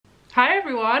Hi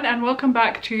everyone and welcome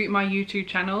back to my YouTube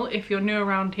channel. If you're new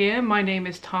around here, my name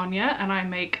is Tanya and I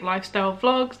make lifestyle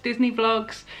vlogs, Disney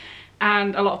vlogs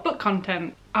and a lot of book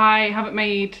content. I haven't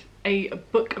made a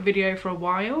book video for a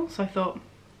while, so I thought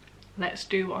let's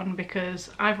do one because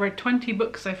I've read 20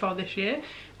 books so far this year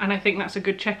and I think that's a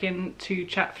good check-in to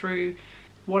chat through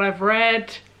what I've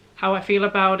read, how I feel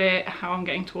about it, how I'm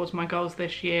getting towards my goals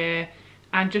this year,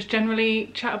 and just generally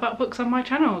chat about books on my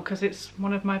channel because it's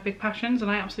one of my big passions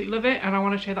and I absolutely love it and I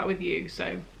want to share that with you,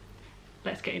 so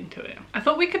let's get into it. I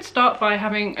thought we could start by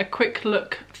having a quick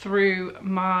look through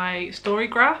my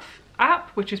Storygraph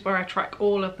app, which is where I track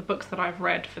all of the books that I've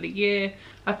read for the year.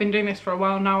 I've been doing this for a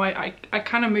while now. I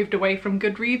kind of moved away from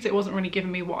Goodreads. It wasn't really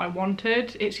giving me what I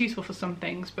wanted. It's useful for some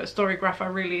things, but Storygraph I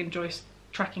really enjoy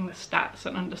tracking the stats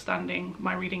and understanding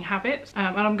my reading habits.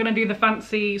 And I'm going to do the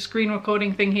fancy screen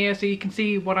recording thing here so you can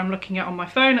see what I'm looking at on my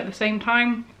phone at the same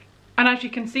time. And as you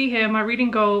can see here, my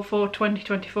reading goal for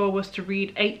 2024 was to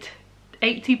read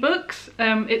 80 books.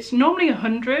 It's normally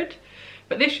 100,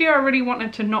 but this year I really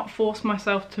wanted to not force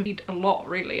myself to read a lot,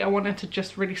 really. I wanted to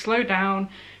just really slow down,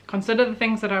 consider the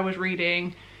things that I was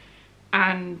reading,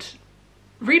 and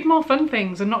read more fun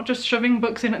things and not just shoving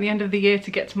books in at the end of the year to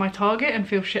get to my target and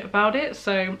feel shit about it.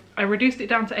 So I reduced it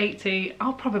down to 80.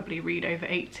 I'll probably read over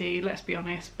 80, let's be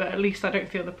honest, but at least I don't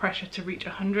feel the pressure to reach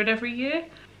 100 every year.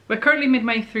 We're currently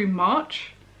mid-May through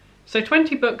March, so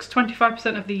 20 books,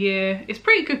 25% of the year is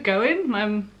pretty good going.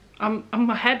 I'm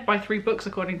ahead by 3 books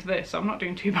according to this, so I'm not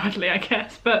doing too badly, I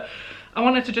guess, but I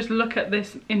wanted to just look at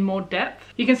this in more depth.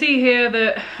 You can see here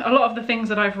that a lot of the things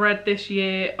that I've read this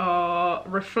year are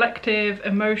reflective,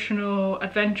 emotional,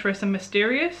 adventurous and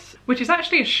mysterious, which is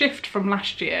actually a shift from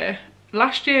last year.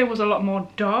 Last year was a lot more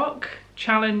dark,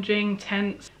 challenging,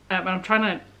 tense, and I'm trying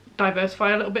to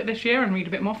diversify a little bit this year and read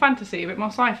a bit more fantasy, a bit more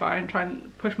sci-fi, and try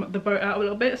and push the boat out a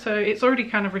little bit. So it's already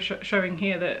kind of showing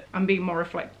here that I'm being more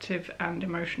reflective and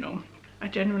emotional. I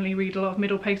generally read a lot of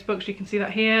middle-paced books, you can see that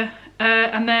here.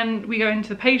 And then we go into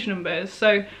the page numbers.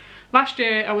 So last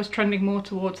year I was trending more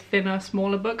towards thinner,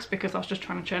 smaller books because I was just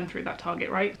trying to churn through that target,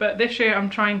 right? But this year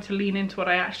I'm trying to lean into what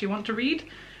I actually want to read.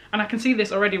 And I can see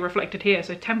this already reflected here.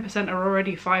 So 10% are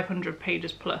already 500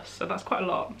 pages plus, so that's quite a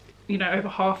lot. You know, over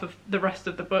half of the rest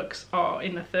of the books are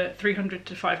in the 300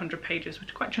 to 500 pages,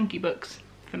 which are quite chunky books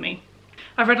for me.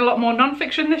 I've read a lot more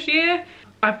non-fiction this year.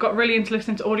 I've got really into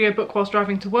listening to audiobook whilst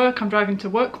driving to work. I'm driving to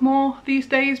work more these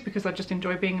days because I just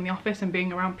enjoy being in the office and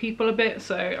being around people a bit,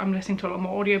 so I'm listening to a lot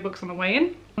more audiobooks on the way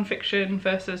in. Non-fiction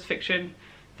versus fiction,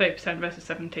 30% versus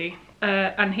 70.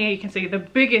 And here you can see the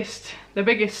biggest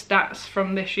stats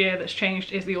from this year that's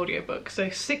changed is the audiobook. So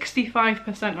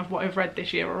 65% of what I've read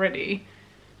this year already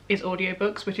is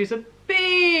audiobooks, which is a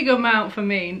big amount for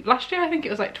me. Last year I think it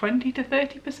was like 20 to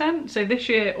 30%, so this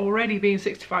year already being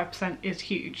 65% is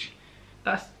huge.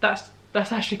 That's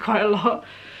actually quite a lot.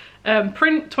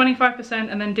 Print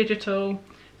 25% and then digital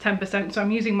 10%. So I'm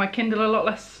using my Kindle a lot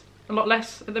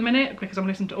less at the minute because I'm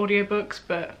listening to audiobooks,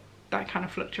 but that kind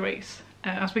of fluctuates.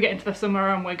 As we get into the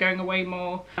summer and we're going away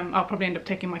more, I'll probably end up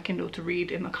taking my Kindle to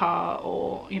read in the car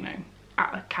or, you know,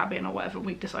 at a cabin or whatever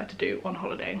we decide to do on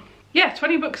holiday. Yeah,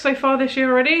 20 books so far this year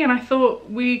already, and I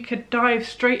thought we could dive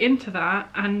straight into that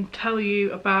and tell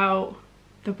you about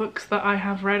the books that I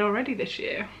have read already this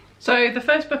year. So the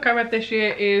first book I read this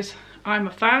year is I'm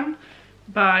a Fan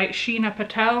by Sheena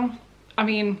Patel. I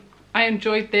mean, I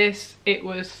enjoyed this. It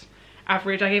was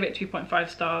average. I gave it 2.5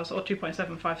 stars or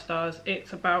 2.75 stars.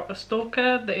 It's about a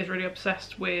stalker that is really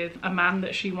obsessed with a man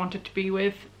that she wanted to be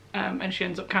with, and she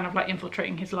ends up kind of like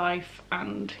infiltrating his life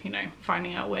and, you know,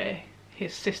 finding out where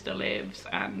his sister lives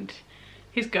and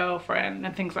his girlfriend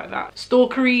and things like that.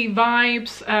 Stalkery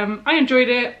vibes. I enjoyed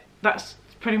it. That's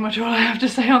pretty much all I have to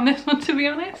say on this one, to be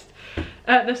honest.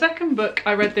 The second book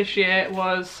I read this year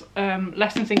was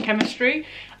Lessons in Chemistry.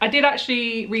 I did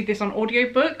actually read this on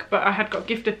audiobook, but I had got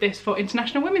gifted this for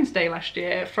International Women's Day last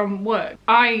year from work.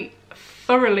 I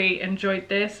thoroughly enjoyed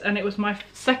this and it was my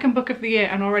second book of the year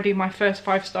and already my first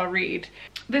 5-star read.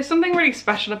 There's something really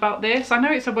special about this. I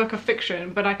know it's a work of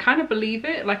fiction, but I kind of believe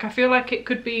it. Like, I feel like it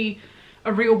could be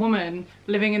a real woman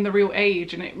living in the real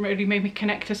age, and it really made me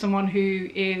connect to someone who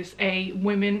is a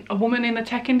woman in the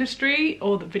tech industry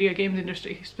or the video games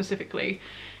industry specifically.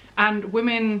 And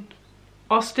women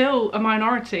are still a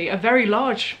minority, a very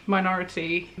large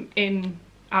minority in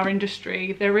our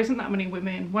industry. There isn't that many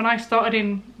women. When I started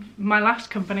in my last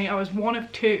company, I was one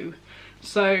of 2,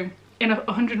 so in a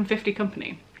 150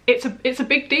 company. It's a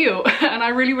big deal, and I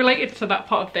really related to that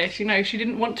part of this. You know, she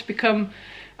didn't want to become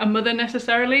a mother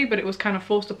necessarily, but it was kind of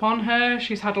forced upon her.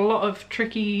 She's had a lot of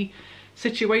tricky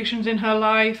situations in her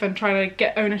life and trying to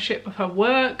get ownership of her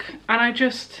work, and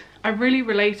I really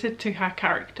related to her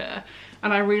character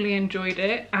and I really enjoyed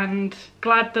it, and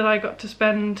glad that I got to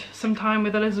spend some time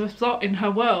with Elizabeth Zott in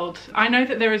her world. I know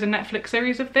that there is a Netflix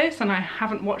series of this and I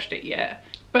haven't watched it yet,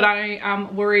 but I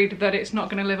am worried that it's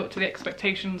not going to live up to the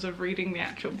expectations of reading the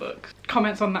actual book.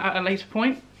 Comments on that at a later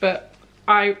point, but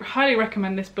I highly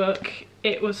recommend this book.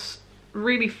 It was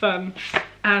really fun,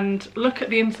 and look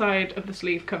at the inside of the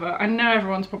sleeve cover. I know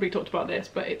everyone's probably talked about this,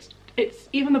 but it's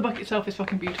even the book itself is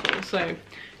fucking beautiful, so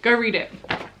go read it.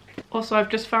 Also, I've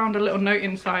just found a little note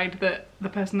inside that the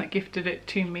person that gifted it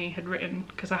to me had written,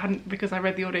 because I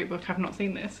read the audiobook, I've not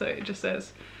seen this, so it just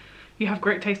says, "You have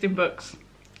great taste in books.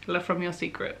 Love from your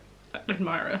secret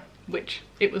admirer," which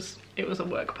it was a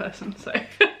work person, so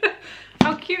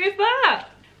how cute is that?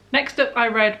 Next up, I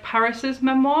read Paris's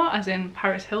memoir, as in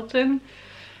Paris Hilton.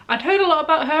 I'd heard a lot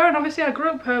about her, and obviously I grew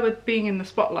up her with being in the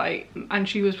spotlight, and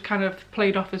she was kind of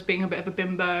played off as being a bit of a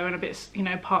bimbo and a bit, you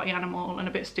know, party animal and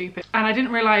a bit stupid. And I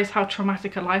didn't realise how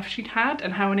traumatic a life she'd had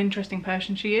and how an interesting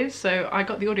person she is, so I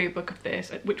got the audiobook of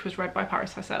this, which was read by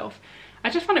Paris herself. I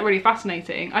just found it really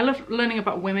fascinating. I love learning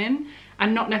about women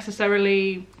and not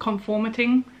necessarily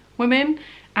conformating women,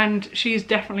 and she's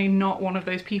definitely not one of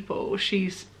those people.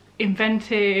 She's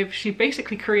inventive. She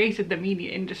basically created the media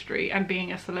industry and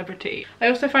being a celebrity. I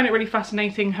also find it really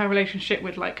fascinating her relationship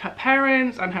with like her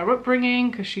parents and her upbringing,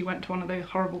 because she went to one of those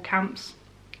horrible camps.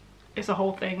 It's a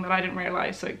whole thing that I didn't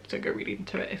realise, so go read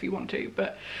into it if you want to.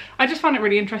 But I just find it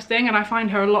really interesting, and I find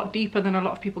her a lot deeper than a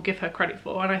lot of people give her credit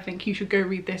for, and I think you should go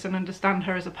read this and understand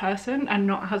her as a person and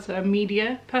not as a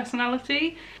media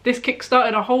personality. This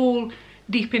kickstarted a whole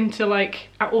deep into like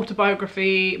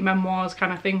autobiography, memoirs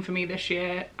kind of thing for me this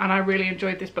year, and I really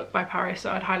enjoyed this book by Paris,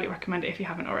 so I'd highly recommend it if you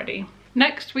haven't already.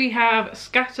 Next we have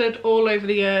Scattered All Over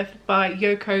the Earth by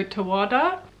Yōko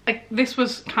Tawada. This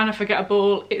was kind of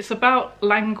forgettable. It's about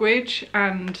language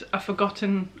and a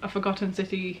forgotten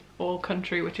city or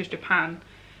country, which is Japan,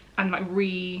 and like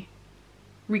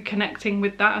reconnecting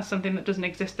with that as something that doesn't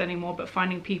exist anymore, but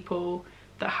finding people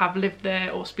that have lived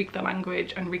there or speak the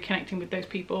language and reconnecting with those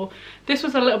people. This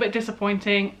was a little bit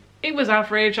disappointing. It was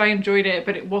average, I enjoyed it,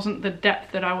 but it wasn't the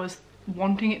depth that I was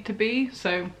wanting it to be,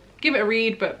 so give it a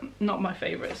read, but not my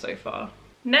favourite so far.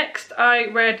 Next, I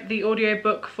read the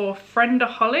audiobook for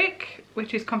Friendaholic,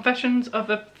 which is Confessions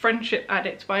of a Friendship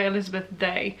Addict by Elizabeth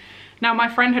Day. Now, my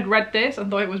friend had read this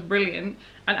and thought it was brilliant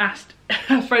and asked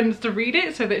her friends to read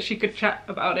it so that she could chat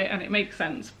about it, and it makes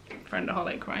sense.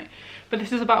 Friendaholic, right? But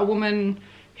this is about a woman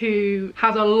who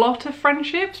has a lot of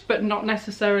friendships, but not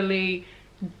necessarily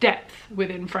depth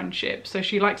within friendships. So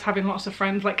she likes having lots of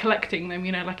friends, like collecting them,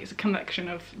 you know, like it's a collection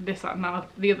of this, that and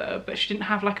the other, but she didn't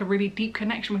have like a really deep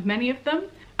connection with many of them,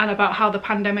 and about how the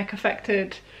pandemic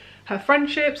affected her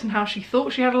friendships and how she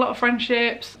thought she had a lot of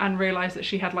friendships and realised that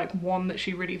she had like one that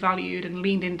she really valued and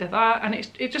leaned into that. And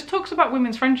it just talks about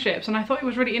women's friendships, and I thought it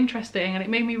was really interesting, and it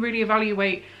made me really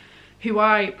evaluate who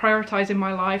I prioritise in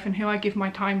my life and who I give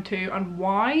my time to and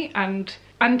why, and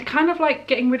kind of like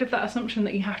getting rid of that assumption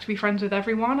that you have to be friends with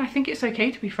everyone. I think it's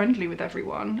okay to be friendly with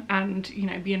everyone and, you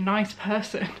know, be a nice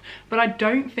person, but I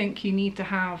don't think you need to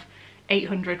have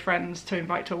 800 friends to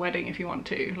invite to a wedding if you want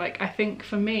to. Like, I think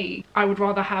for me, I would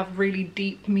rather have really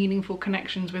deep, meaningful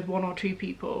connections with 1 or 2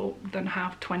 people than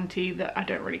have 20 that I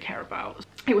don't really care about.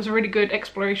 It was a really good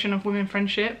exploration of women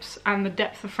friendships and the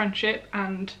depth of friendship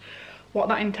and what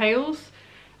that entails,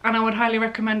 and I would highly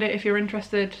recommend it if you're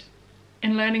interested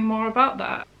in learning more about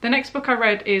that. The next book I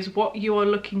read is What You Are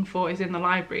Looking For Is in the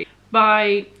Library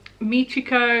by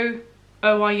Michiko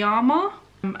Aoyama,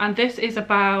 and this is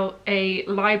about a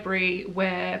library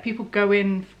where people go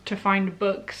in to find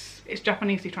books. It's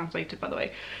Japanesely translated, by the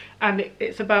way, and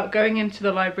it's about going into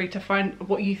the library to find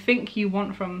what you think you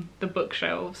want from the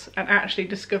bookshelves and actually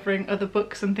discovering other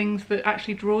books and things that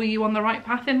actually draw you on the right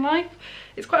path in life.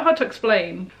 It's quite hard to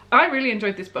explain. I really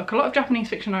enjoyed this book. A lot of Japanese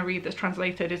fiction I read that's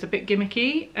translated is a bit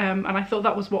gimmicky, and I thought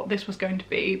that was what this was going to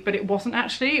be, but it wasn't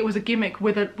actually. It was a gimmick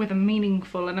with a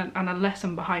meaningful and a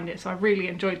lesson behind it, so I really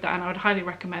enjoyed that and I would highly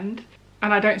recommend.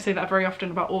 And I don't say that very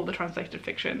often about all the translated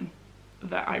fiction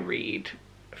that I read.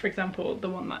 For example, the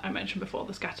one that I mentioned before,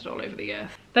 The Scattered All Over the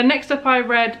Earth. Then next up I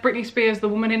read Britney Spears' The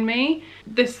Woman in Me.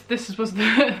 This is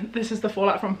the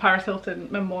fallout from Paris Hilton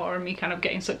memoir and me kind of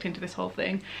getting sucked into this whole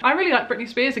thing. I really like Britney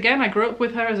Spears. Again, I grew up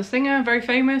with her as a singer, very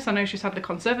famous. I know she's had the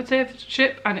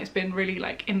conservatorship and it's been really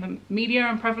like in the media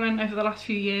and prevalent over the last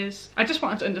few years. I just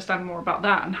wanted to understand more about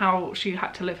that and how she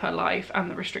had to live her life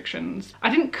and the restrictions. I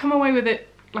didn't come away with it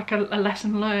like a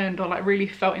lesson learned or like really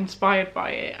felt inspired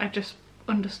by it. I just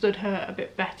understood her a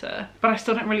bit better, but I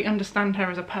still don't really understand her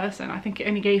as a person. I think it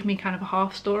only gave me kind of a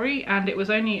half story, and it was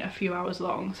only a few hours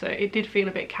long, so it did feel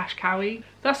a bit cash cowy.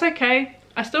 That's okay.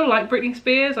 I still like Britney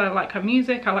Spears, I like her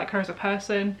music, I like her as a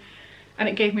person, and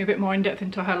it gave me a bit more in-depth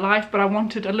into her life, but I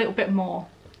wanted a little bit more.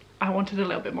 I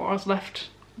was left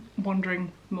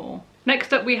wondering more.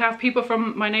 Next up we have People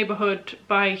from My Neighborhood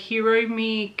by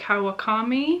Hiromi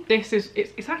Kawakami.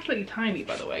 It's actually tiny,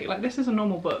 by the way. Like, this is a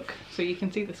normal book, so you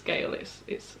can see the scale.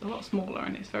 It's a lot smaller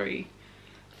and it's very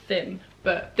thin.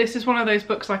 But this is one of those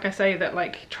books, like I say, that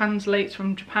like translates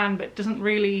from Japan but doesn't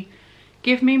really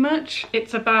give me much.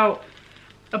 It's about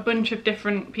a bunch of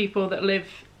different people that live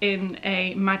in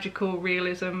a magical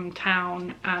realism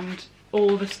town, and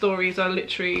all the stories are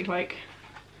literally like,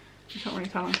 you can't really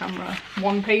tell on camera,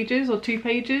 1 pages or 2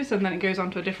 pages, and then it goes on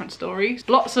to a different story.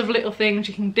 Lots of little things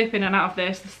you can dip in and out of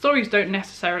this. The stories don't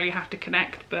necessarily have to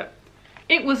connect, but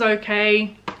it was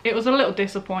okay. It was a little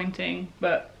disappointing,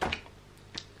 but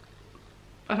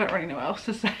I don't really know what else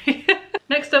to say.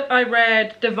 Next up I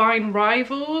read Divine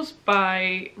Rivals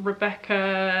by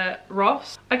Rebecca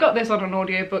Ross. I got this on an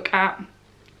audiobook app.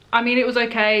 I mean, it was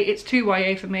okay. It's too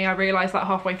YA for me. I realised that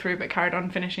halfway through, but carried on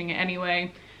finishing it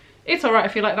anyway. It's alright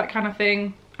if you like that kind of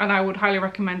thing, and I would highly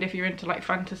recommend if you're into like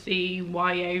fantasy,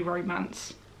 YA,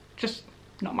 romance. Just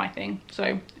not my thing.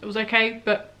 So it was okay,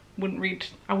 but I wouldn't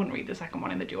read the second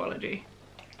one in the duology.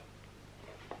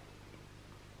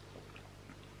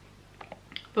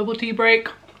 Bubble tea break.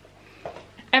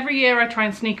 Every year I try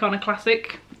and sneak on a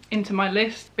classic into my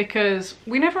list, because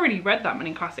we never really read that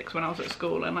many classics when I was at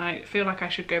school, and I feel like I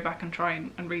should go back and try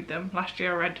and read them. Last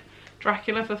year I read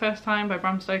Dracula for the first time by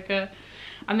Bram Stoker,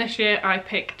 and this year I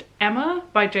picked Emma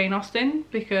by Jane Austen,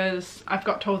 because I've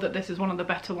got told that this is one of the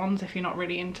better ones if you're not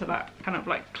really into that kind of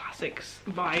like classics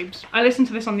vibes. I listened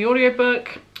to this on the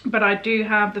audiobook, but I do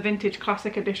have the vintage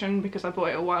classic edition because I bought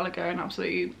it a while ago and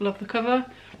absolutely love the cover.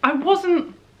 I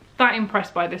wasn't that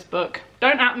impressed by this book.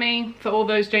 Don't at me for all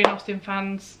those Jane Austen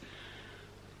fans,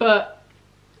 but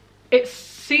it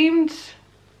seemed,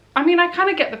 I mean, I kind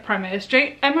of get the premise.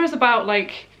 Emma is about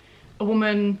like a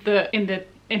woman that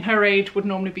in her age would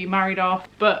normally be married off,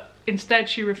 but instead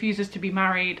she refuses to be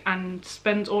married and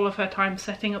spends all of her time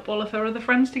setting up all of her other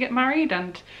friends to get married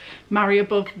and marry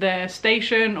above their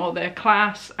station or their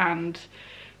class and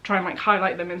try and like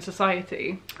highlight them in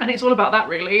society. And it's all about that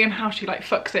really, and how she like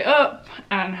fucks it up,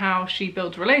 and how she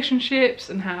builds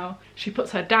relationships, and how she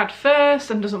puts her dad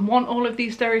first and doesn't want all of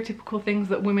these stereotypical things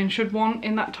that women should want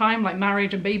in that time, like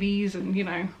marriage and babies and, you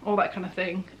know, all that kind of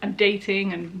thing, and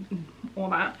dating and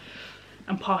all that,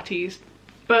 and parties.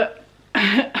 But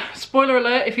spoiler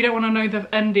alert, if you don't want to know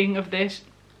the ending of this,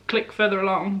 click further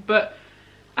along. But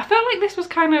I felt like this was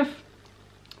kind of,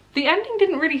 the ending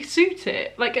didn't really suit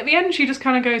it. Like at the end she just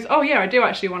kind of goes, oh yeah, I do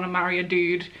actually want to marry a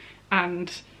dude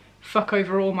and fuck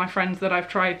over all my friends that I've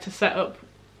tried to set up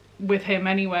with him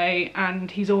anyway, and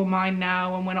he's all mine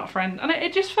now and we're not friends. And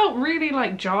it just felt really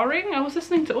like jarring. I was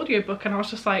listening to audiobook and I was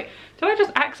just like, did I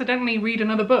just accidentally read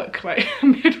another book like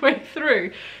midway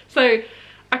through? So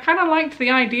I kind of liked the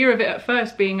idea of it at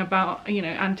first being about, you know,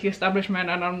 anti-establishment,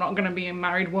 and I'm not going to be a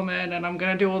married woman and I'm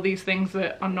going to do all these things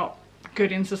that are not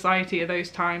good in society at those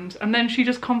times, and then she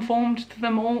just conformed to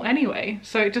them all anyway,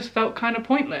 so it just felt kind of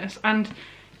pointless. And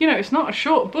you know, it's not a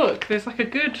short book. There's like a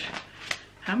good,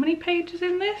 how many pages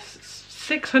in this?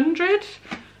 600?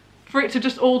 For it to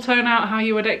just all turn out how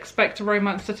you would expect a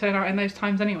romance to turn out in those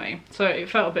times anyway. So it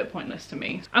felt a bit pointless to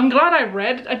me. I'm glad I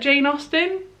read a Jane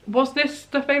Austen. Was this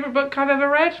the favourite book I've ever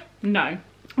read? No.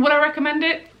 Would I recommend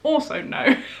it? Also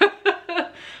no.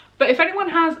 But if anyone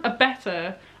has a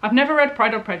better, I've never read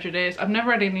Pride or Prejudice, I've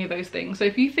never read any of those things, so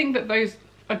if you think that those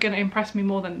are going to impress me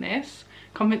more than this,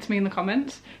 convince me in the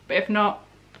comments. But if not,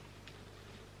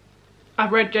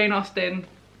 I've read Jane Austen,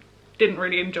 didn't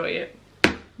really enjoy it.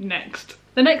 Next.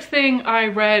 The next thing I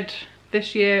read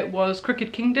this year was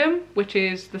Crooked Kingdom, which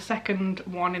is the second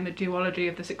one in the duology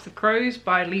of The Six of Crows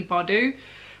by Leigh Bardugo.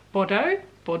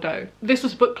 This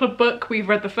was a book club book. We've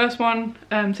read the first one,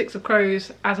 Six of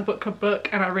Crows, as a book club book,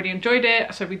 and I really enjoyed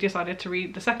it, so we decided to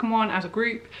read the second one as a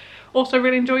group. Also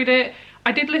really enjoyed it.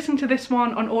 I did listen to this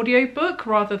one on audiobook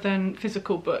rather than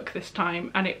physical book this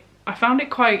time, and I found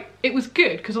it was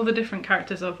good because all the different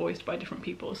characters are voiced by different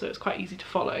people, so it's quite easy to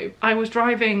follow. I was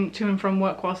driving to and from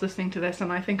work whilst listening to this,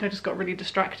 and I think I just got really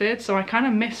distracted, so I kind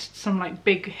of missed some like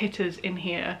big hitters in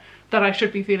here that I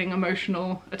should be feeling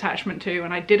emotional attachment to,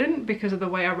 and I didn't because of the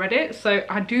way I read it. So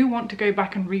I do want to go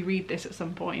back and reread this at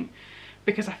some point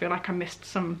because I feel like I missed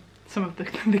some some of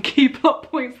the key plot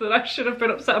points that I should have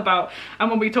been upset about, and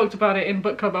when we talked about it in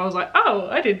book club I was like, oh,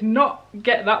 I did not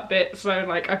get that bit. So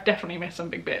like I've definitely missed some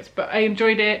big bits, but I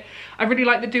enjoyed it. I really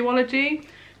like the duology.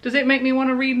 Does it make me want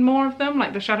to read more of them,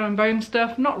 like the Shadow and Bone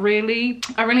stuff? Not really.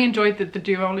 I really enjoyed the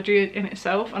duology in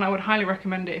itself, and I would highly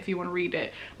recommend it if you want to read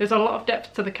it. There's a lot of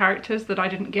depth to the characters that I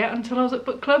didn't get until I was at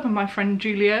book club, and my friend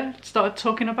Julia started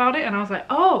talking about it, and I was like,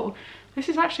 oh, this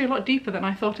is actually a lot deeper than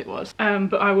I thought it was.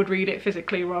 But I would read it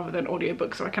physically rather than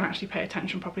audiobook, so I can actually pay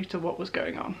attention properly to what was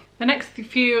going on. The next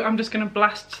few I'm just going to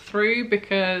blast through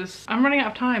because I'm running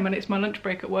out of time and it's my lunch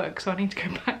break at work, so I need to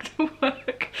go back to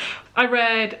work. I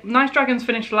read Nice Dragons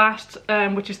finished last,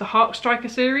 which is the Heart Striker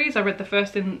series. I read the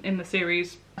first in the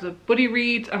series as a buddy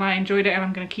read, and I enjoyed it, and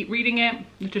I'm going to keep reading it,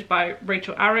 which is by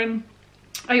Rachel Aaron.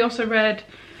 I also read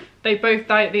They Both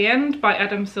Die at the End by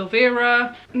Adam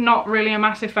Silvera. Not really a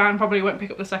massive fan, probably won't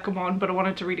pick up the second one, but I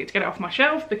wanted to read it to get it off my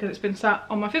shelf because it's been sat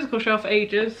on my physical shelf for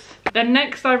ages. Then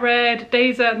next I read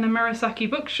Deiza and the Morisaki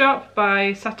Bookshop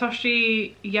by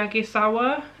Satoshi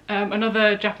Yagisawa,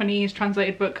 another Japanese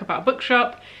translated book about a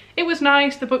bookshop. It was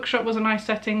nice. The bookshop was a nice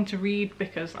setting to read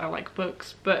because I like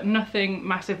books, but nothing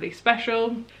massively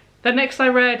special. Then next I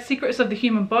read Secrets of the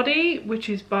Human Body, which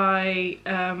is by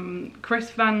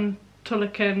Xand van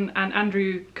Tulleken and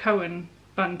Andrew Cohen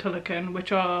van Tulleken,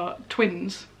 which are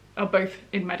twins, are both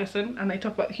in medicine, and they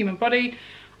talk about the human body.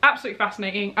 Absolutely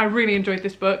fascinating. I really enjoyed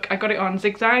this book. I got it on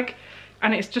Zigzag,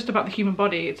 and it's just about the human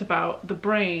body. It's about the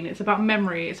brain, it's about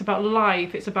memory, it's about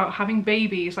life, it's about having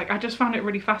babies. Like, I just found it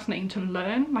really fascinating to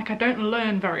learn. Like, I don't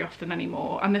learn very often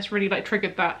anymore, and this really like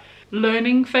triggered that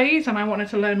learning phase, and I wanted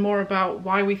to learn more about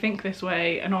why we think this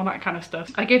way and all that kind of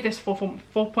stuff. I gave this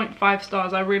 4.5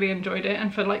 stars. I really enjoyed it,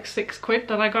 and for like £6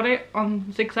 that I got it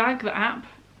on Zigzag, the app,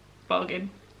 bargain.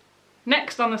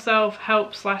 Next on the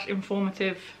self-help /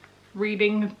 informative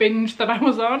reading binge that I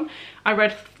was on, I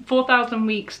read 4,000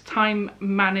 Weeks Time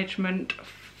Management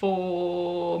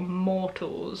for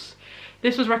Mortals.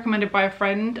 This was recommended by a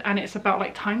friend, and it's about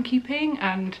like timekeeping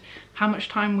and how much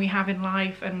time we have in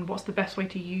life and what's the best way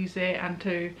to use it and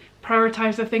to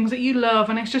prioritize the things that you love.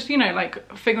 And it's just, you know,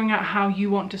 like figuring out how you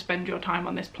want to spend your time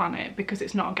on this planet, because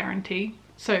it's not a guarantee.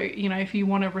 So, you know, if you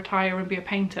want to retire and be a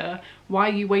painter, why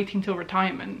are you waiting till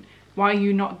retirement? Why are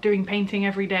you not doing painting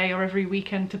every day or every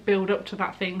weekend to build up to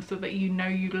that thing so that you know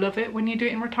you love it when you do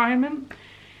it in retirement?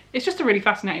 It's just a really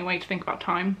fascinating way to think about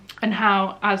time, and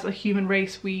how as a human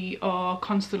race we are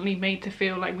constantly made to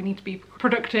feel like we need to be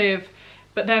productive,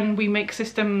 but then we make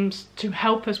systems to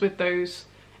help us with those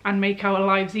and make our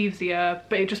lives easier,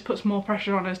 but it just puts more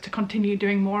pressure on us to continue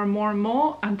doing more and more and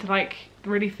more, and to like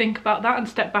really think about that and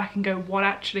step back and go, what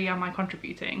actually am I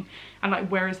contributing, and like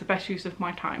where is the best use of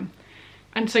my time?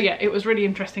 And so yeah, it was really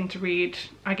interesting to read.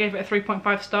 I gave it a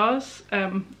 3.5 stars.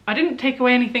 I didn't take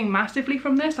away anything massively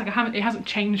from this. Like it hasn't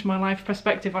changed my life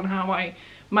perspective on how I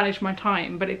manage my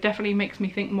time, but it definitely makes me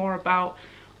think more about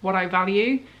what I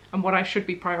value and what I should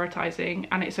be prioritizing.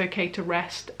 And it's okay to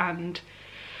rest and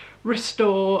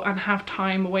restore and have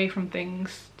time away from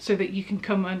things so that you can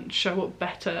come and show up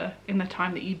better in the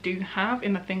time that you do have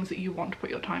in the things that you want to put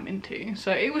your time into.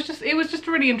 So it was just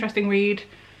a really interesting read.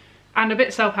 And a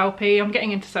bit self-helpy. I'm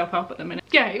getting into self-help at the minute.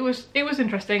 Yeah, it was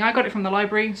interesting. I got it from the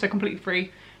library, so completely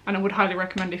free, and I would highly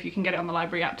recommend if you can get it on the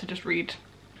library app to just read.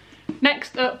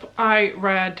 Next up, I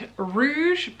read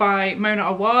Rouge by Mona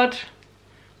Awad.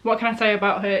 What can I say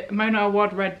about her? Mona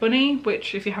Awad read Bunny,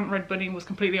 which if you haven't read Bunny was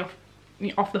completely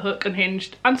off the hook,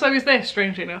 unhinged, and so is this,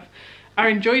 strangely enough. I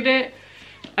enjoyed it.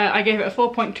 I gave it a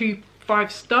 4.25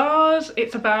 stars.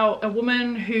 It's about a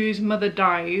woman whose mother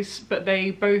dies, but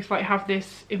they both like have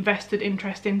this invested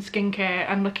interest in skincare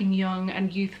and looking young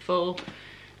and youthful,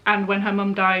 and when her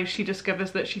mum dies she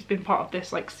discovers that she's been part of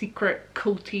this like secret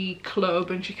culty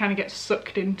club, and she kind of gets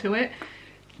sucked into it,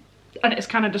 and it's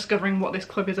kind of discovering what this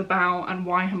club is about and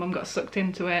why her mum got sucked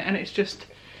into it. And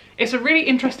it's a really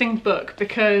interesting book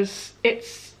because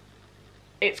it's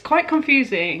quite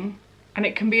confusing, and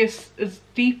it can be as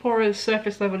deep or as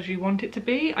surface level as you want it to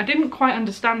be. I didn't quite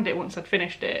understand it once I'd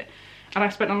finished it, and I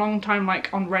spent a long time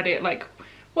like on Reddit like,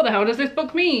 what the hell does this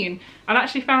book mean? And I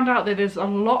actually found out that there's a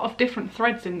lot of different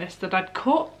threads in this that I'd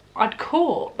caught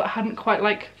but hadn't quite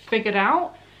like figured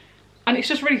out, and it's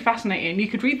just really fascinating. You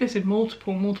could read this in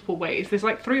multiple ways. There's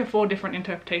like 3 or 4 different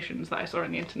interpretations that I saw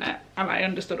on the internet, and I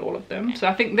understood all of them. So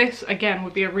I think this again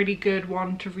would be a really good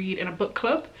one to read in a book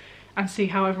club and see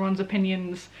how everyone's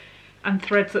opinions and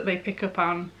threads that they pick up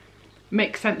on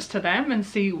make sense to them, and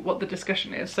see what the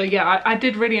discussion is. So yeah, I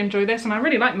did really enjoy this, and I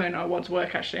really like Mona Awad's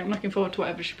work actually. I'm looking forward to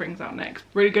whatever she brings out next.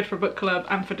 Really good for book club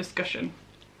and for discussion.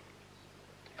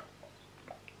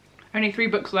 Only 3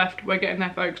 books left. We're getting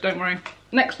there, folks, don't worry.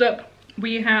 Next up,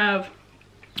 we have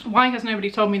Why Has Nobody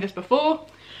Told Me This Before?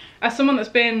 As someone that's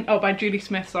been, oh, by Julie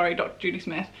Smith, sorry, Dr. Julie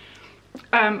Smith.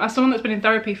 As someone that's been in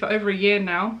therapy for over a year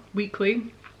now,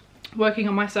 weekly, working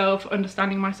on myself,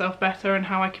 understanding myself better and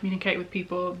how I communicate with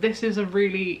people, this is a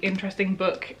really interesting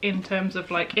book in terms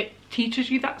of like, it teaches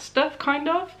you that stuff, kind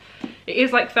of. It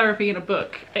is like therapy in a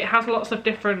book. It has lots of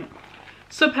different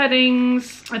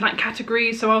subheadings and like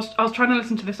categories. So I was trying to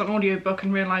listen to this on audiobook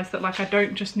and realised that like I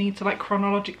don't just need to like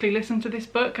chronologically listen to this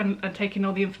book and take in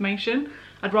all the information.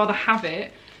 I'd rather have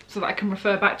it so that I can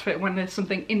refer back to it when there's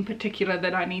something in particular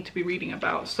that I need to be reading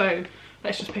about. So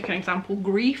let's just pick an example.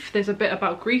 Grief. There's a bit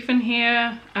about grief in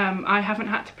here. I haven't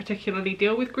had to particularly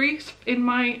deal with grief in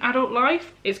my adult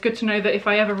life. It's good to know that if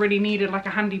I ever really needed like a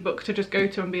handy book to just go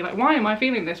to and be like, why am I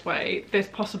feeling this way? There's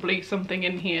possibly something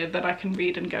in here that I can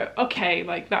read and go, okay,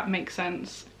 like that makes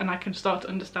sense. And I can start to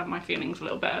understand my feelings a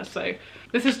little better. So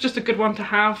this is just a good one to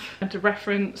have and to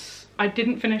reference. I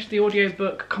didn't finish the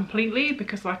audiobook completely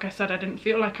because like I said, I didn't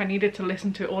feel like I needed to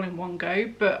listen to it all in one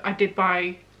go, but I did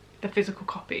buy the physical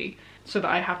copy so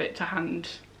that I have it to hand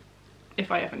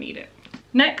if I ever need it.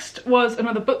 Next was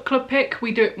another book club pick.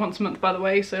 We do it once a month, by the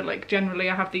way, so like generally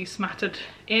I have these smattered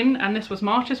in, and this was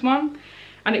March's one,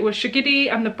 and it was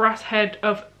Shigidi and the Brass Head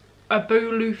of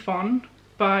Abulufon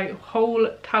by Hole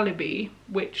Talibi,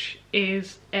 which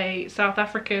is a South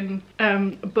African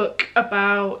book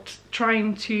about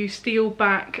trying to steal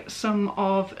back some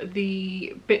of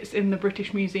the bits in the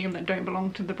British Museum that don't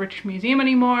belong to the British Museum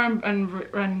anymore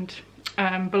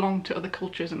and belong to other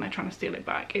cultures, and they're trying to steal it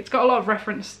back. It's got a lot of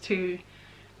reference to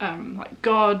like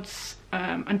gods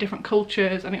and different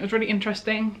cultures, and it was really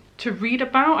interesting to read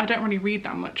about. I don't really read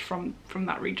that much from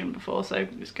that region before, so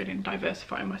it's good in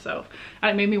diversifying myself, and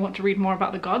it made me want to read more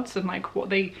about the gods and like what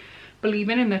they believe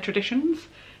in their traditions.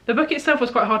 The book itself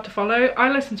was quite hard to follow. I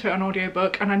listened to it on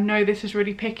audiobook, and I know this is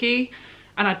really picky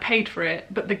and I'd paid for it,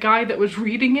 but the guy that was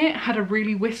reading it had a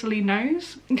really whistly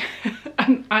nose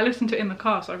and I listened to it in the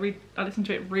car, so I listened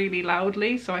to it really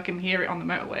loudly so I can hear it on the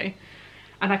motorway,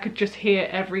 and I could just hear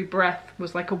every breath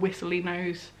was like a whistly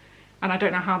nose, and I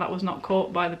don't know how that was not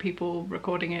caught by the people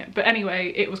recording it. But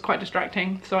anyway, it was quite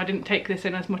distracting, so I didn't take this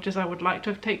in as much as I would like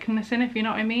to have taken this in, if you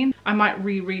know what I mean. I might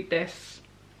reread this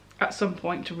at some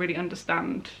point to really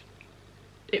understand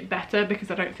it better,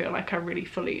 because I don't feel like I really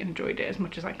fully enjoyed it as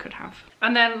much as I could have.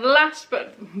 And then last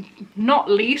but not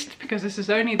least, because this is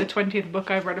only the 20th book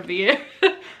I've read of the year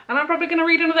and I'm probably going to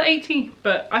read another 80,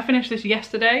 but I finished this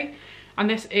yesterday, and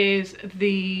this is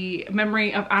The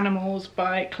Memory of Animals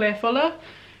by Claire Fuller,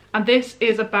 and this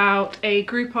is about a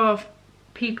group of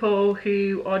people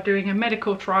who are doing a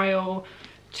medical trial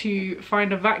to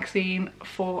find a vaccine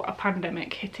for a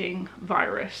pandemic hitting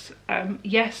virus.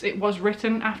 Yes, it was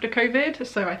written after COVID,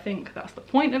 so I think that's the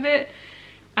point of it,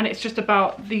 and it's just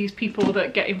about these people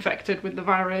that get infected with the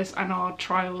virus and are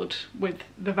trialed with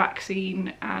the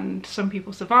vaccine, and some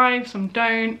people survive, some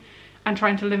don't, and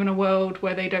trying to live in a world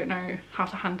where they don't know how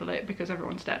to handle it because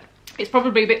everyone's dead. It's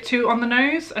probably a bit too on the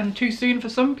nose and too soon for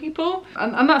some people,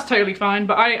 and that's totally fine,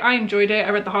 but I enjoyed it. I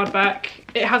read the hardback.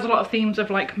 It has a lot of themes of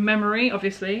like memory,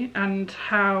 obviously, and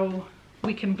how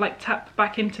we can like tap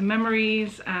back into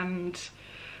memories, and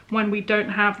when we don't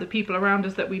have the people around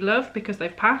us that we love because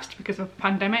they've passed because of the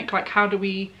pandemic, like how do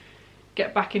we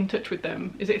get back in touch with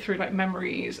them? Is it through like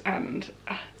memories? And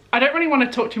I don't really want to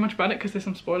talk too much about it because there's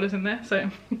some spoilers in there, so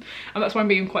and that's why I'm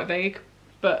being quite vague.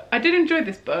 But I did enjoy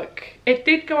this book. It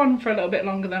did go on for a little bit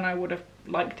longer than I would have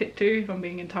liked it to, if I'm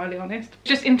being entirely honest.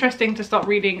 Just interesting to start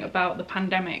reading about the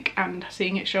pandemic and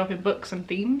seeing it show up in books and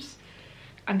themes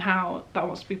and how that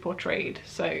wants to be portrayed.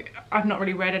 So I've not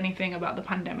really read anything about the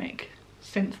pandemic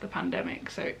since the pandemic,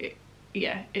 so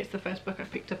yeah, it's the first book I've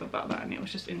picked up about that, and it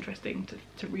was just interesting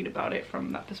to read about it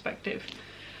from that perspective,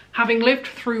 having lived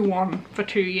through one for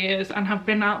 2 years and have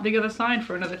been out the other side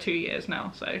for another 2 years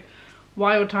now. So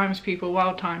wild times, people,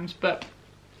 wild times. But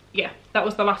yeah, that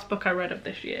was the last book I read of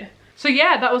this year. So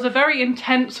yeah, that was a very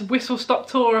intense whistle-stop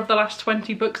tour of the last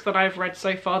 20 books that I've read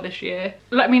so far this year.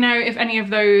 Let me know if any of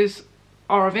those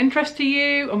are of interest to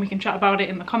you, and we can chat about it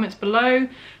in the comments below.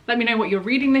 Let me know what you're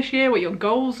reading this year, what your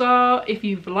goals are, if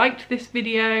you've liked this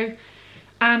video,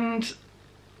 and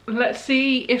let's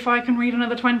see if I can read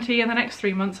another 20 in the next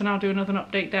 3 months, and I'll do another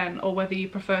update then, or whether you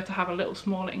prefer to have a little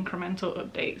smaller incremental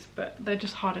updates, but they're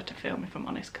just harder to film, if I'm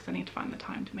honest, because I need to find the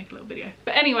time to make a little video.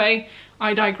 But anyway,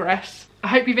 I digress. I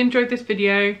hope you've enjoyed this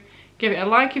video. Give it a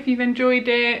like if you've enjoyed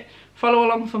it, follow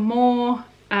along for more,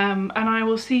 and I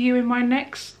will see you in my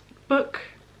next book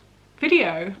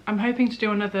video. I'm hoping to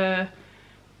do another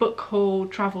book haul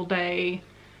travel day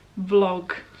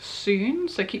vlog soon,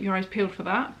 so keep your eyes peeled for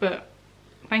that. But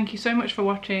thank you so much for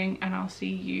watching, and I'll see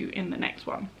you in the next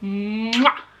one.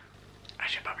 Mwah! I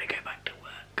should probably go